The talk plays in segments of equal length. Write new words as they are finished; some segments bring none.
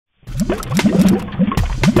Welcome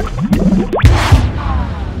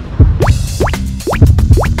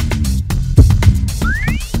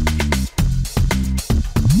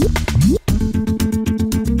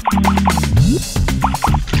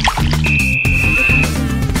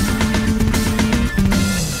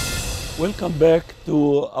back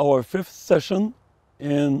to our fifth session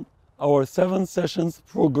in our 7 sessions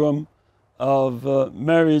program of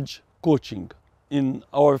marriage coaching. In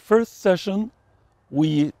our first session,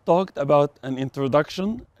 we talked about an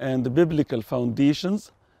introduction and the biblical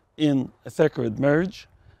foundations in a sacred marriage.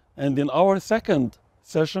 And in our second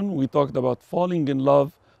session, we talked about falling in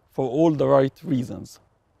love for all the right reasons.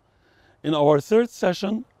 In our third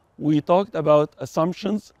session, we talked about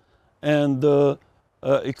assumptions and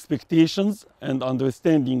expectations and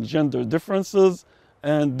understanding gender differences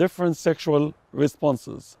and different sexual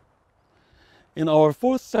responses. In our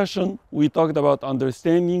fourth session, we talked about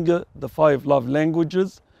understanding the 5 love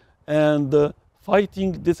languages and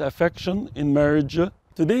fighting disaffection in marriage.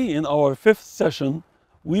 Today, in our fifth session,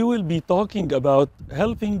 we will be talking about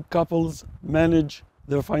helping couples manage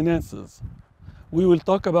their finances. We will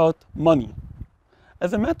talk about money.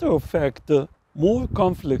 As a matter of fact, more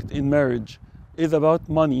conflict in marriage is about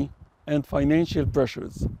money and financial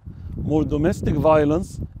pressures. More domestic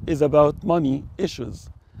violence is about money issues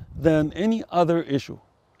than any other issue.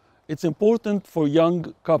 It's important for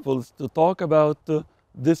young couples to talk about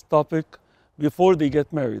this topic before they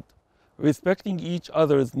get married. Respecting each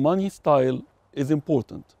other's money style is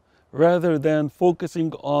important, rather than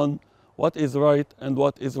focusing on what is right and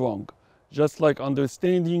what is wrong, just like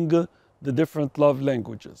understanding the different love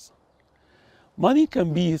languages. Money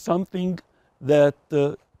can be something that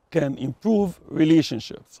can improve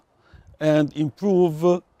relationships and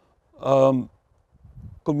improve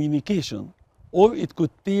communication, or it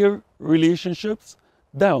could tear relationships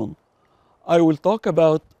down. I will talk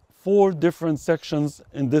about 4 different sections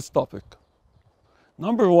in this topic.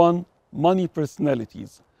 Number 1, money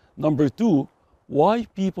personalities. Number 2, why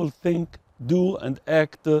people think, do, and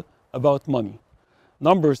act about money.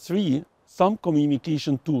 Number 3, some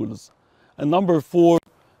communication tools. And number 4,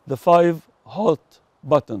 the 5 hot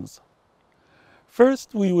buttons.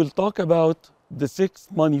 First, we will talk about the 6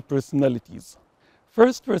 money personalities.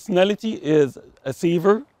 First personality is a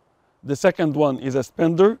saver. The second one is a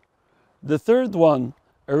spender. The third one,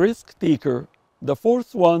 a risk taker. The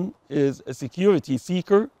fourth one is a security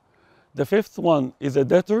seeker. The fifth one is a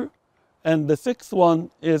debtor. And the sixth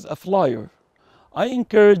one is a flyer. I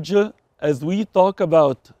encourage, as we talk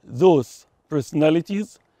about those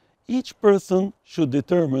personalities, each person should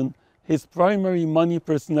determine his primary money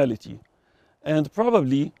personality and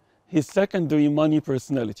probably his secondary money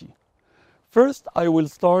personality. First, I will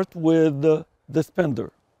start with the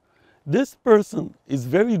spender. This person is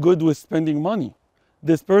very good with spending money.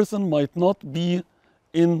 This person might not be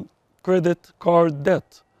in credit card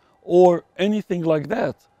debt or anything like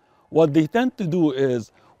that. What they tend to do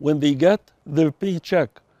is when they get their paycheck,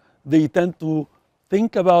 they tend to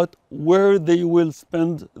think about where they will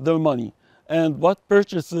spend their money and what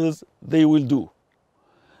purchases they will do.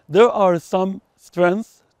 There are some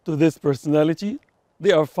strengths to this personality.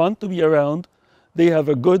 They are fun to be around, they have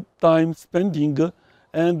a good time spending,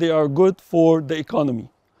 and they are good for the economy.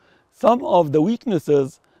 Some of the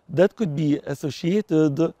weaknesses that could be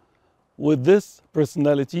associated with this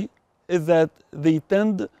personality is that they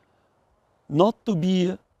tend not to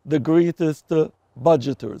be the greatest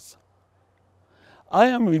budgeters. I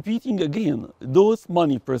am repeating again, those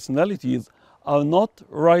money personalities are not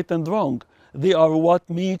right and wrong. They are what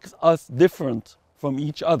makes us different from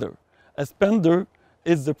each other. A spender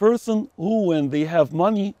is the person who, when they have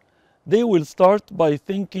money, they will start by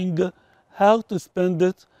thinking how to spend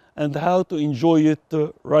it and how to enjoy it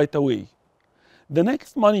right away. The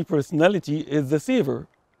next money personality is the saver.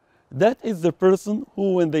 That is the person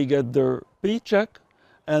who, when they get their paycheck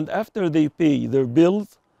and after they pay their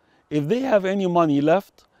bills, if they have any money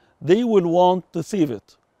left, they will want to save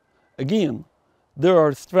it. Again, there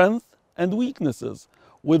are strengths and weaknesses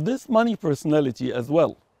with this money personality as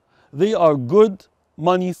well. They are good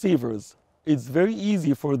money savers. It's very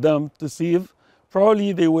easy for them to save.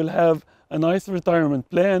 Probably they will have a nice retirement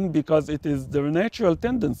plan because it is their natural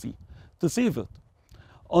tendency to save it.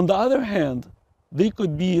 On the other hand, they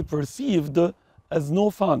could be perceived as no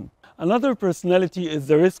fun. Another personality is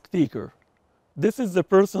the risk taker. This is the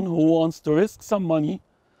person who wants to risk some money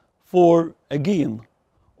for a gain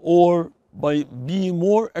or by being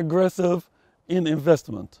more aggressive in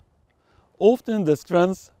investment. Often the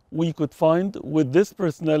strengths we could find with this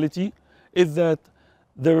personality is that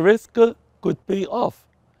the risk could pay off.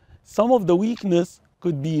 Some of the weakness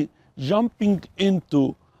could be jumping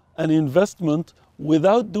into an investment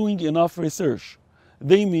without doing enough research,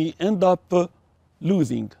 they may end up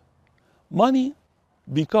losing money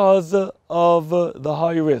because of the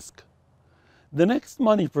high risk. The next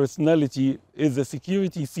money personality is a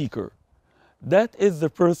security seeker. That is the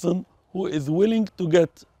person who is willing to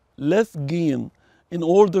get less gain in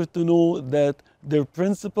order to know that their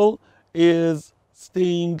principal is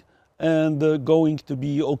staying and going to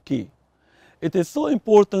be okay. It is so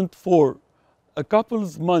important for a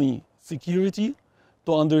couple's money security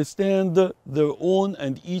to understand their own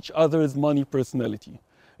and each other's money personality.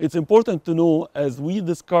 It's important to know, as we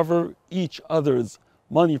discover each other's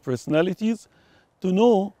money personalities, to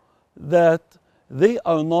know that they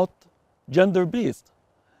are not gender-based.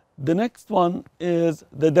 The next one is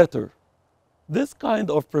the debtor. This kind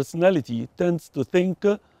of personality tends to think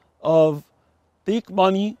of take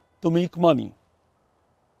money to make money.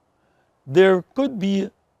 There could be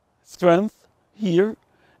strength here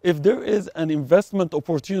if there is an investment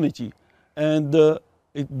opportunity, and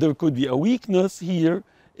there could be a weakness here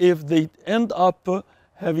if they end up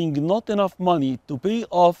having not enough money to pay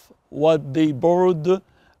off what they borrowed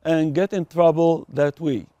and get in trouble that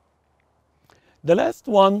way. The last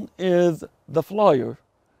one is the flyer.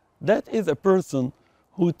 That is a person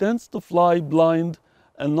who tends to fly blind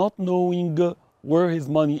and not knowing where his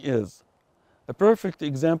money is. A perfect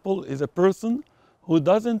example is a person who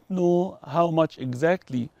doesn't know how much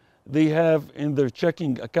exactly they have in their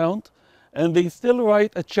checking account, and they still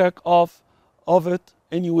write a check off of it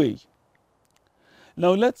anyway.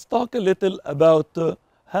 Now let's talk a little about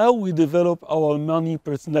how we develop our money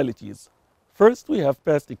personalities. First, we have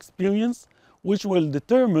past experience, which will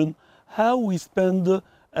determine how we spend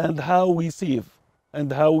and how we save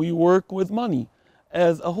and how we work with money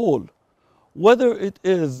as a whole. Whether it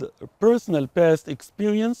is personal past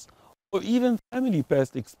experience or even family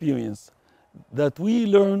past experience, that we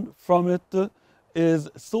learn from it is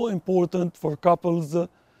so important for couples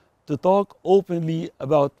to talk openly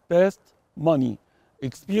about past money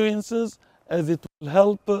experiences, as it will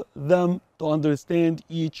help them to understand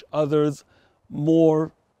each other's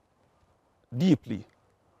more deeply.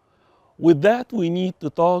 With that, we need to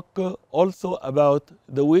talk also about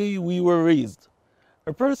the way we were raised.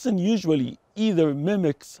 A person usually either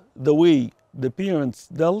mimics the way the parents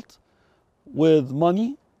dealt with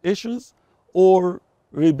money issues or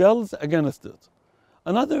rebels against it.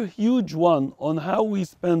 Another huge one on how we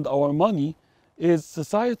spend our money is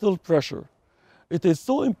societal pressure. It is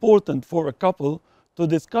so important for a couple to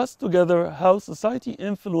discuss together how society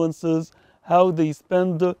influences how they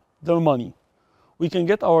spend their money. We can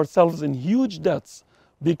get ourselves in huge debts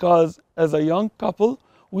because as a young couple,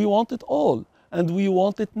 we want it all and we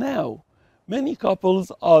want it now. Many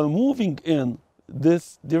couples are moving in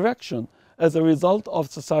this direction as a result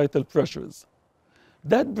of societal pressures.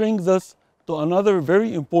 That brings us to another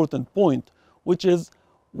very important point, which is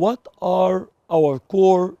what are our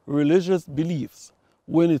core religious beliefs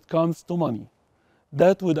when it comes to money.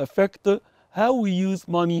 That would affect how we use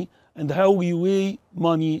money and how we weigh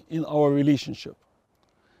money in our relationship.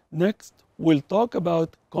 Next, we'll talk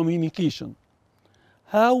about communication.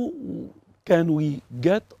 How can we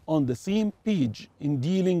get on the same page in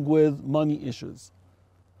dealing with money issues?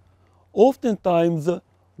 Oftentimes,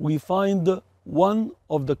 we find one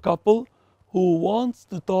of the couple who wants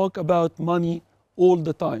to talk about money all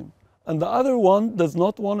the time, and the other one does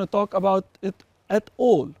not want to talk about it at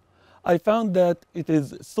all. I found that it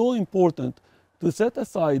is so important to set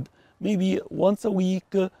aside maybe once a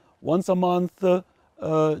week, once a month,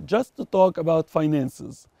 just to talk about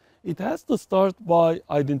finances. It has to start by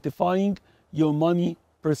identifying your money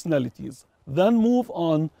personalities. Then move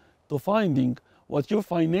on to finding what your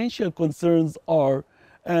financial concerns are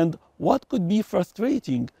and what could be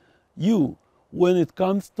frustrating you when it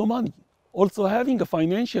comes to money. Also, having a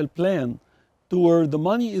financial plan to where the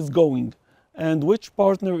money is going and which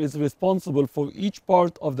partner is responsible for each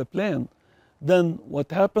part of the plan. Then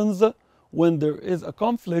what happens when there is a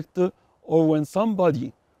conflict or when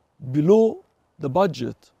somebody below the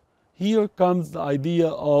budget? Here comes the idea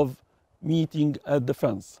of meeting at the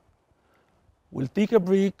fence. We'll take a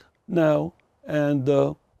break now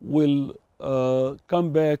and we'll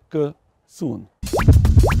come back soon.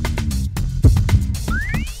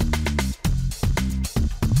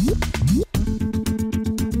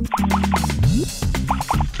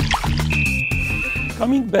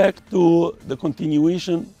 Coming back to the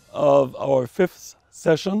continuation of our fifth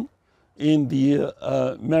session in the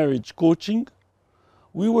marriage coaching,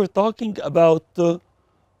 we were talking about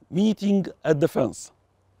meeting at the fence.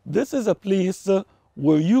 This is a place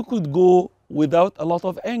where you could go without a lot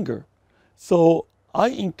of anger. So I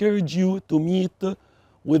encourage you to meet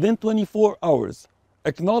within 24 hours.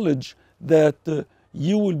 Acknowledge that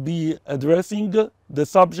you will be addressing the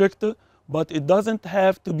subject, but it doesn't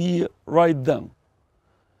have to be right then.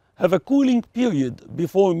 Have a cooling period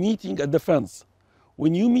before meeting at the fence.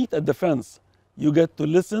 When you meet at the fence, you get to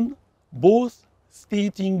listen, both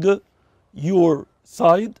stating your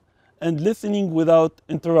side and listening without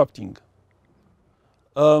interrupting.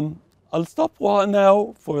 I'll stop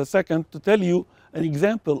now for a second to tell you an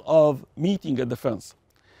example of meeting at the fence.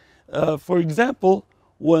 For example,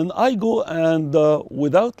 when I go and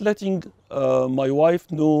without letting my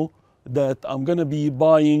wife know that I'm going to be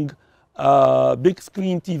buying a big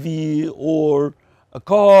screen TV or a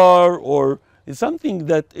car or something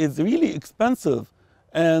that is really expensive,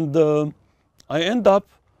 and I end up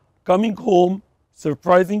coming home,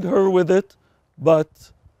 surprising her with it,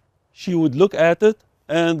 but she would look at it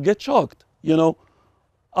and get shocked. You know,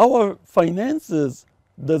 our finances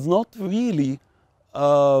does not really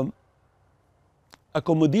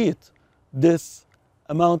accommodate this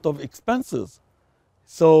amount of expenses.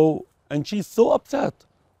 So, and she's so upset,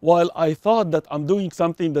 while I thought that I'm doing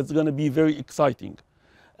something that's going to be very exciting.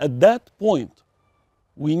 At that point,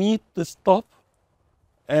 we need to stop,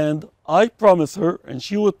 and I promise her, and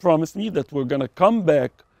she would promise me, that we're going to come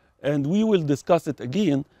back and we will discuss it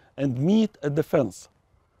again and meet at the fence,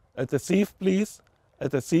 at a safe place,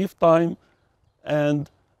 at a safe time, and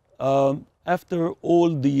after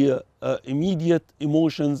all the immediate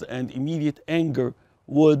emotions and immediate anger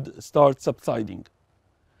would start subsiding.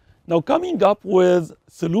 Now, coming up with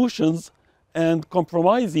solutions and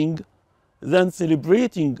compromising, then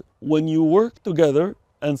celebrating when you work together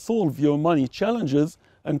and solve your money challenges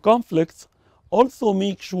and conflicts, also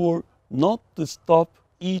make sure not to stop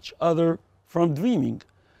each other from dreaming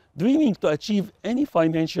to achieve any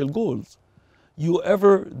financial goals you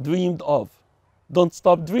ever dreamed of. Don't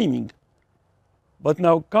stop dreaming. But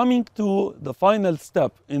now, coming to the final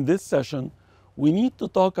step in this session, we need to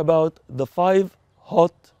talk about the 5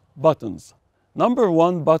 hot buttons. Number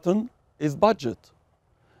 1 button is budget.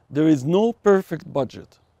 There is no perfect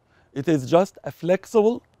budget. It is just a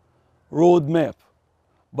flexible roadmap.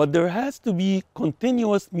 But there has to be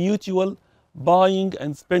continuous mutual buying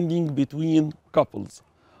and spending between couples.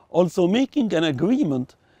 Also making an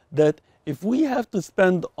agreement that if we have to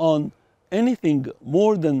spend on anything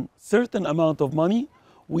more than certain amount of money,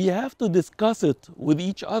 we have to discuss it with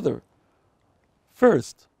each other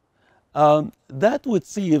first. That would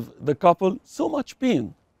save the couple so much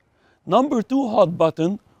pain. Number 2 hot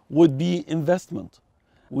button would be investment.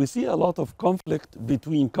 We see a lot of conflict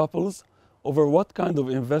between couples over what kind of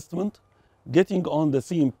investment. Getting on the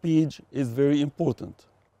same page is very important.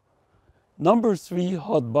 Number 3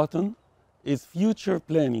 hot button is future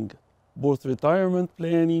planning. Both retirement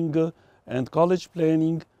planning and college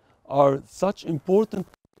planning are such important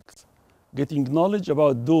topics. Getting knowledge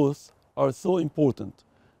about those are so important.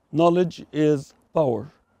 Knowledge is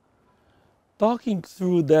power. Talking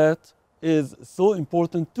through that is so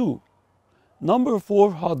important too. Number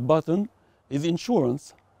 4 hot button is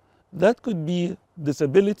insurance. That could be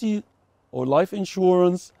disability or life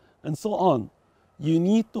insurance and so on. You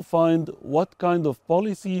need to find what kind of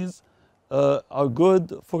policies are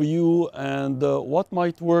good for you and what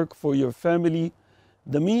might work for your family.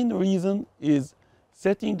 The main reason is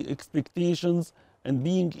setting expectations and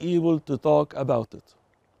being able to talk about it.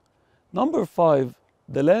 Number 5,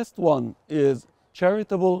 the last one, is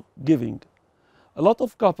charitable giving. A lot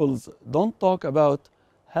of couples don't talk about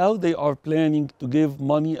how they are planning to give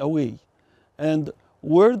money away and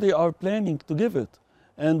where they are planning to give it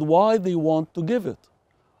and why they want to give it.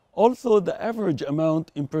 Also, the average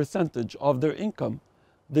amount in percentage of their income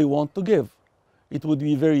they want to give. It would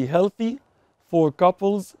be very healthy for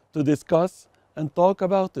couples to discuss and talk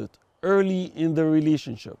about it early in the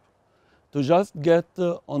relationship, to just get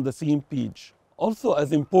on the same page. Also,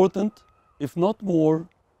 as important, if not more,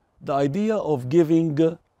 the idea of giving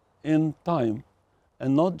in time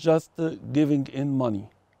and not just giving in money.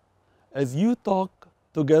 As you talk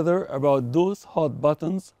together about those hot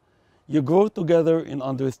buttons, you grow together in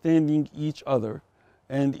understanding each other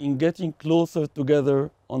and in getting closer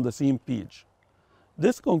together on the same page.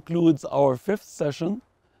 This concludes our 5th session.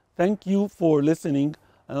 Thank you for listening,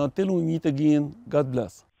 and until we meet again, God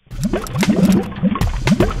bless.